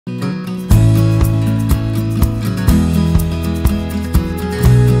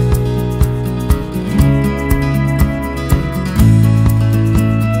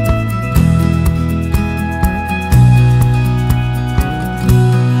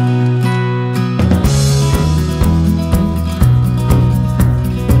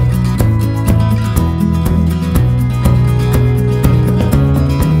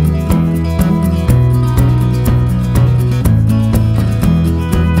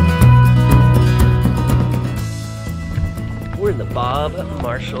Bob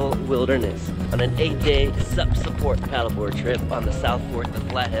Marshall Wilderness on an 8-day SUP support paddleboard trip on the South Fork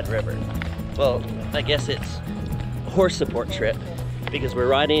Flathead River. Well, I guess it's a horse support trip because we're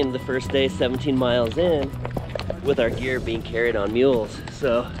riding the first day 17 miles in with our gear being carried on mules.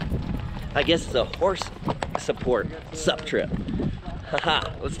 So I guess it's a horse support SUP trip.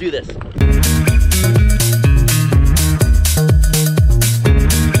 Haha, let's do this.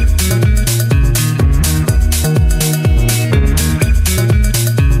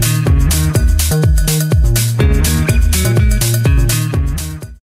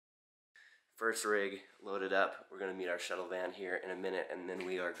 First rig loaded up. We're going to meet our shuttle van here in a minute, and then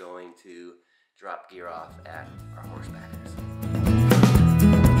we are going to drop gear off at our horsebackers.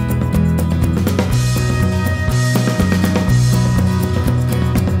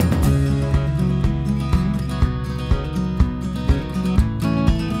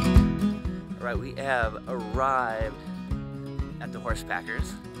 All right, we have arrived at the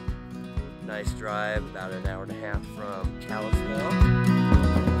horsepackers. Nice drive, about an hour and a half from Kalispell.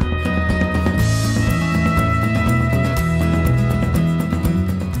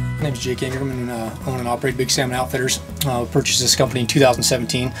 My name is Jake Ingram and own and operate Big Salmon Outfitters. Purchased this company in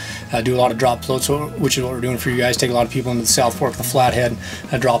 2017. Do a lot of drop floats, which is what we're doing for you guys. Take a lot of people into the South Fork, the Flathead,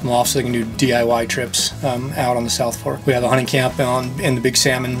 drop them off so they can do DIY trips out on the South Fork. We have a hunting camp in the Big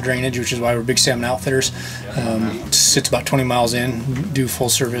Salmon drainage, which is why we're Big Salmon Outfitters. Sits about 20 miles in, do full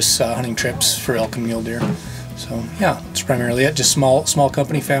service hunting trips for elk and mule deer. So yeah, that's primarily it. Just small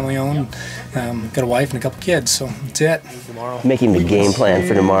company, family owned. Got a wife and a couple kids, so that's it. Making the game plan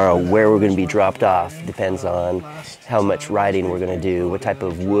for tomorrow, where we're going to be dropped off, depends on how much riding we're going to do, what type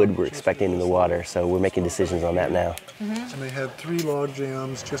of wood we're expecting in the water. So we're making decisions on that now. And they had 3 log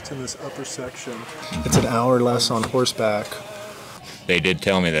jams just in this upper section. It's an hour less on horseback. They did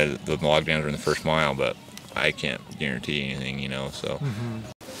tell me that the log jams are in the first mile, but I can't guarantee anything, you know. So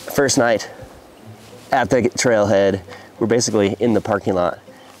First night at the trailhead, we're basically in the parking lot,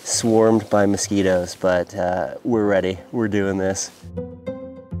 swarmed by mosquitoes, but we're ready. We're doing this.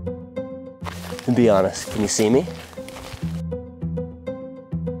 And be honest, can you see me?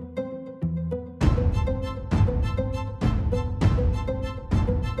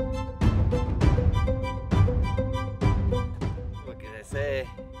 What can I say?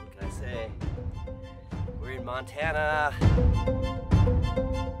 What can I say? We're in Montana.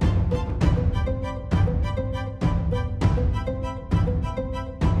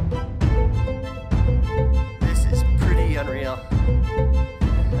 Unreal.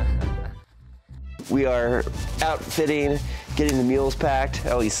 We are outfitting, getting the mules packed,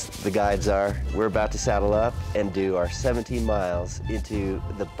 at least the guides are. We're about to saddle up and do our 17 miles into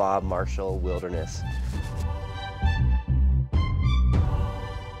the Bob Marshall Wilderness.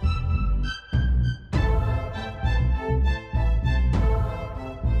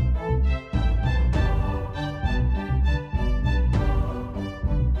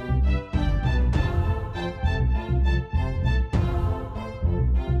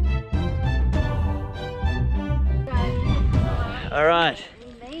 All right,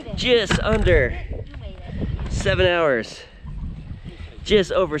 just under 7 hours,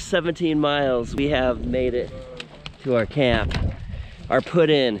 just over 17 miles, we have made it to our camp, our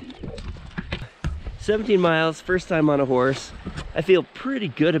put-in. 17 miles, first time on a horse. I feel pretty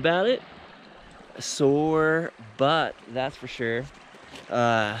good about it. A sore butt, that's for sure.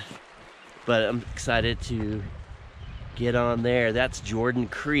 But I'm excited to get on there. That's Jordan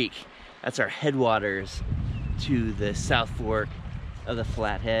Creek. That's our headwaters to the South Fork of the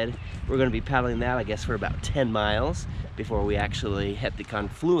Flathead. We're going to be paddling that, I guess, for about 10 miles before we actually hit the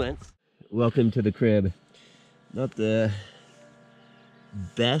confluence. Welcome to the crib. Not the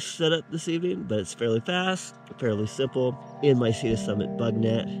best setup this evening, but it's fairly fast, fairly simple. In my Cedar Summit bug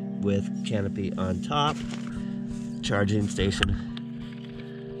net with canopy on top, charging station,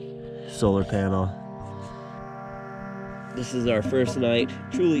 solar panel. This is our first night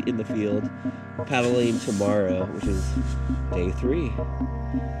truly in the field, paddling tomorrow, which is day 3.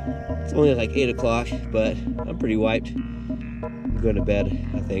 It's only like 8 o'clock, but I'm pretty wiped. I'm going to bed,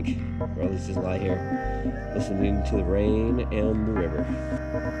 I think, or at least just lie here, listening to the rain and the river.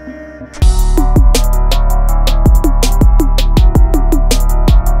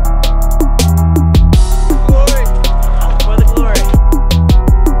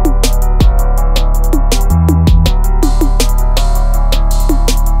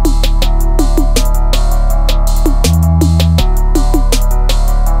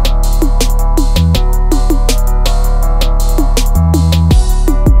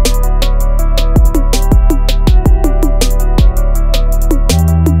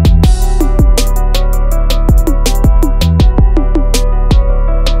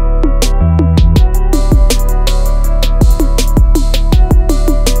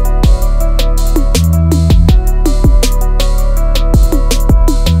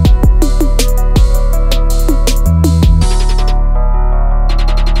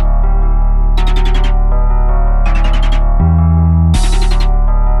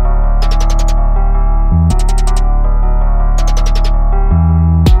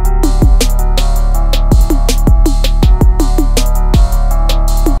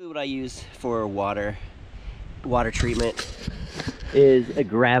 I use for water treatment is a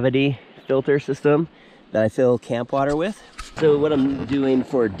gravity filter system that I fill camp water with. So what I'm doing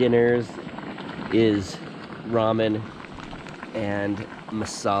for dinners is ramen and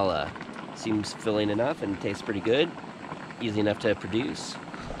masala. Seems filling enough and tastes pretty good. Easy enough to produce.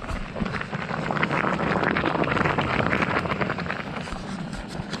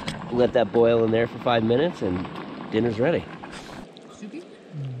 Let that boil in there for 5 minutes and dinner's ready. Soupy?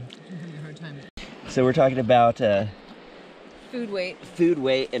 I'm having a hard time. So we're talking about Food weight. food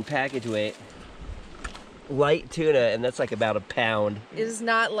weight and package weight. Light tuna, and that's like about a pound. It is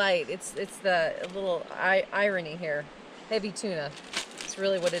not light. It's the little irony here. Heavy tuna. It's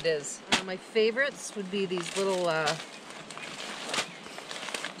really what it is. My favorites would be these little, well,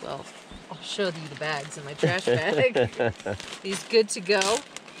 I'll show you the bags in my trash bag. These good to go.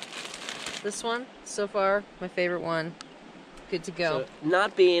 This one, so far, my favorite one. Good to go. So,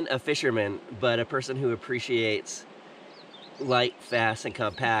 not being a fisherman, but a person who appreciates light, fast, and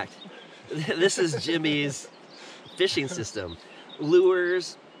compact, this is Jimmy's fishing system.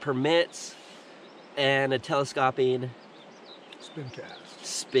 Lures, permits, and a telescoping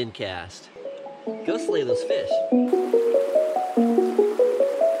spin cast. Go slay those fish.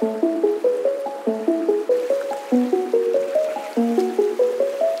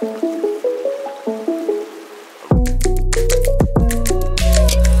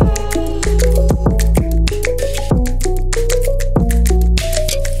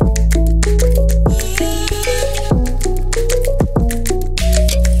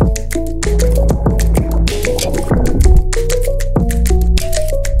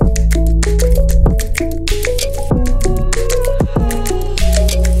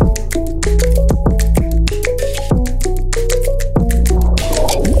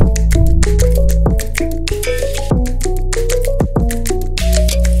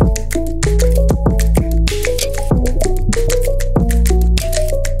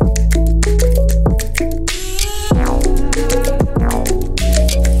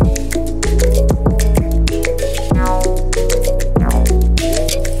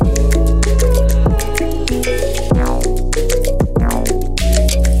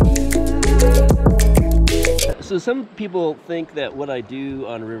 So some people think that what I do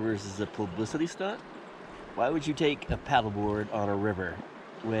on rivers is a publicity stunt. Why would you take a paddleboard on a river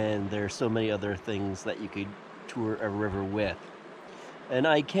when there's so many other things that you could tour a river with? An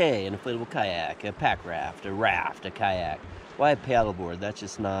IK, an inflatable kayak, a pack raft, a kayak. Why a paddleboard? That's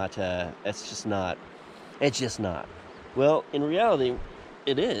just not, it's just not. Well, in reality,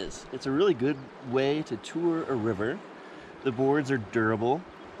 it is. It's a really good way to tour a river. The boards are durable.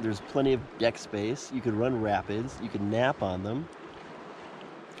 There's plenty of deck space. You could run rapids. You could nap on them.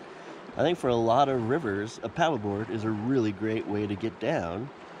 I think for a lot of rivers, a paddleboard is a really great way to get down,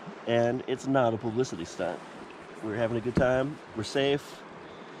 and it's not a publicity stunt. We're having a good time. We're safe.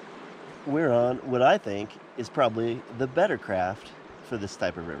 We're on what I think is probably the better craft for this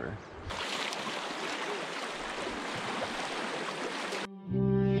type of river.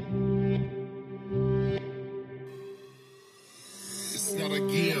 It's not a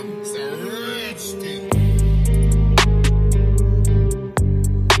game, it's a rich thing.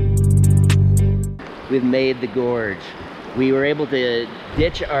 We've made the gorge. We were able to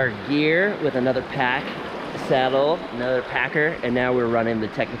ditch our gear with another pack saddle, another packer, and now we're running the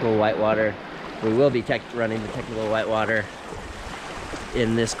technical whitewater. We will be running the technical whitewater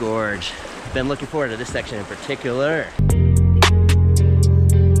in this gorge. Been looking forward to this section in particular.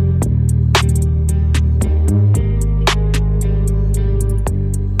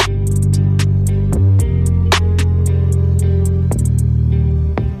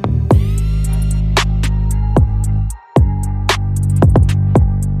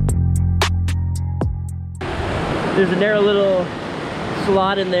 There's a narrow little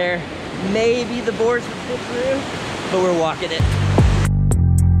slot in there. Maybe the boards would fit through, but we're walking it.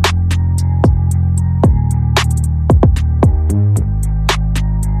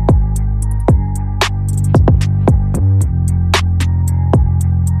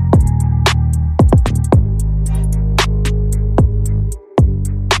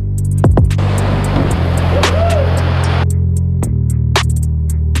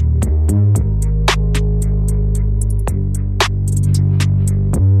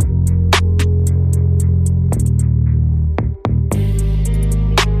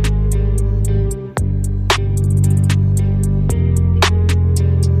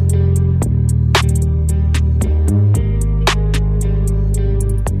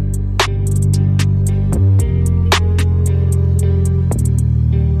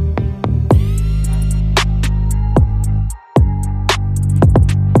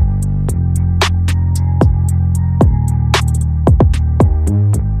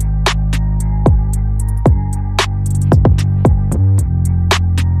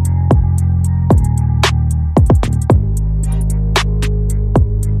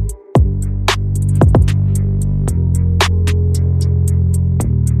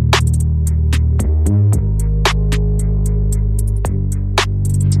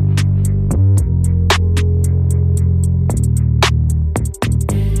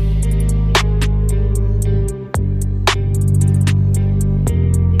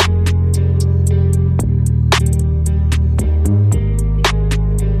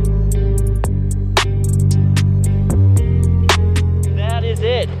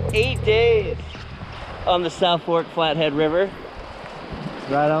 on the South Fork Flathead River.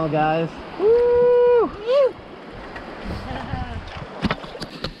 Right on, guys. Woo! Woo!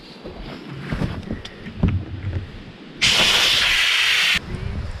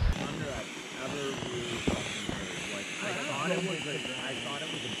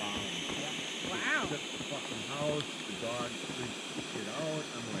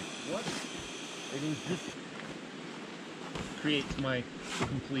 Creates my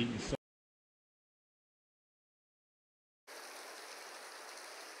complete soul.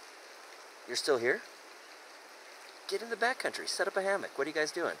 You're still here? Get in the backcountry, set up a hammock. What are you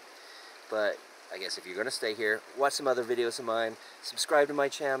guys doing? But I guess if you're gonna stay here, watch some other videos of mine, subscribe to my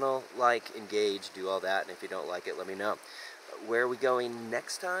channel, like, engage, do all that, and if you don't like it, let me know. Where are we going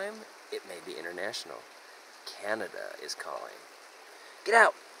next time? It may be international. Canada is calling. Get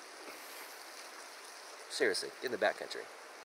out! Seriously, get in the backcountry.